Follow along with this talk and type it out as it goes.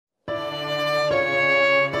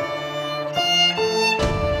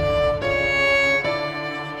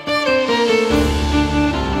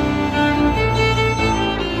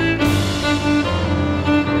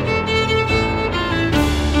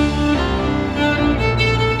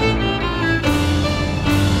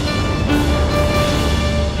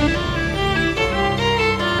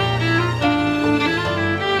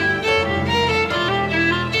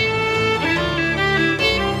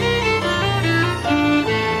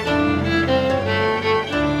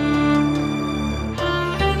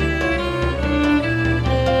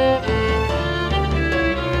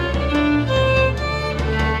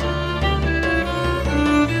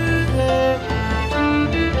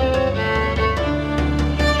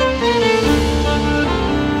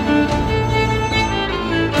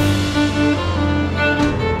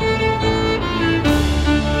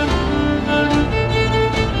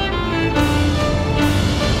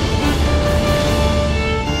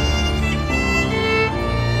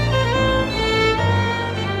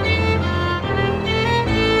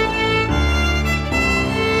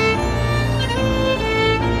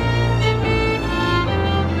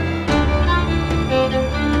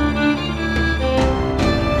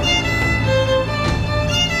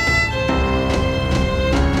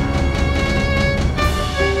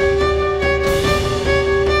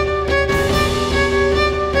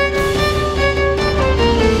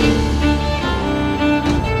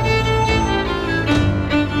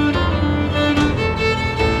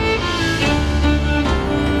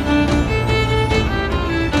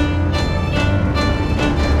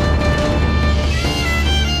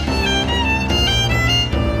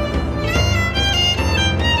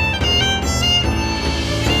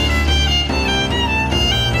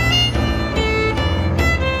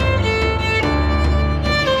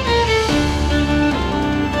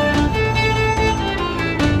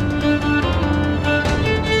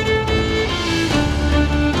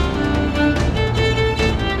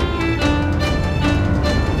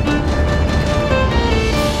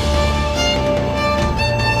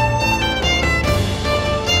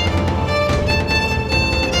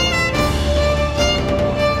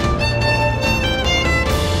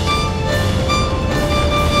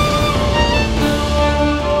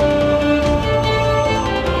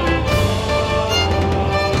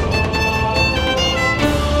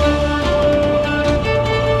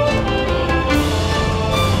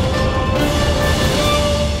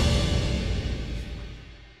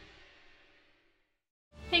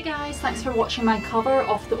watching my cover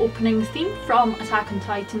of the opening theme from Attack on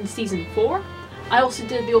Titan Season 4. I also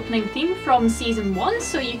did the opening theme from Season 1,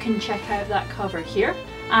 so you can check out that cover here.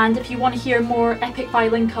 And if you want to hear more epic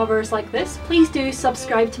violin covers like this, please do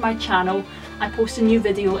subscribe to my channel. I post a new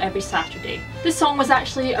video every Saturday. This song was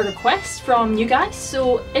actually a request from you guys,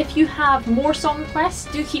 so if you have more song requests,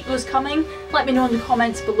 do keep those coming. Let me know in the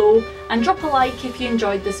comments below and drop a like if you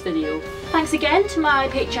enjoyed this video. Thanks again to my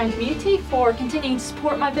Patreon community for continuing to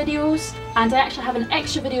support my videos, and I actually have an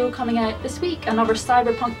extra video coming out this week, another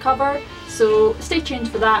cyberpunk cover, so stay tuned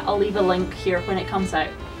for that. I'll leave a link here when it comes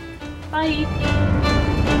out. Bye!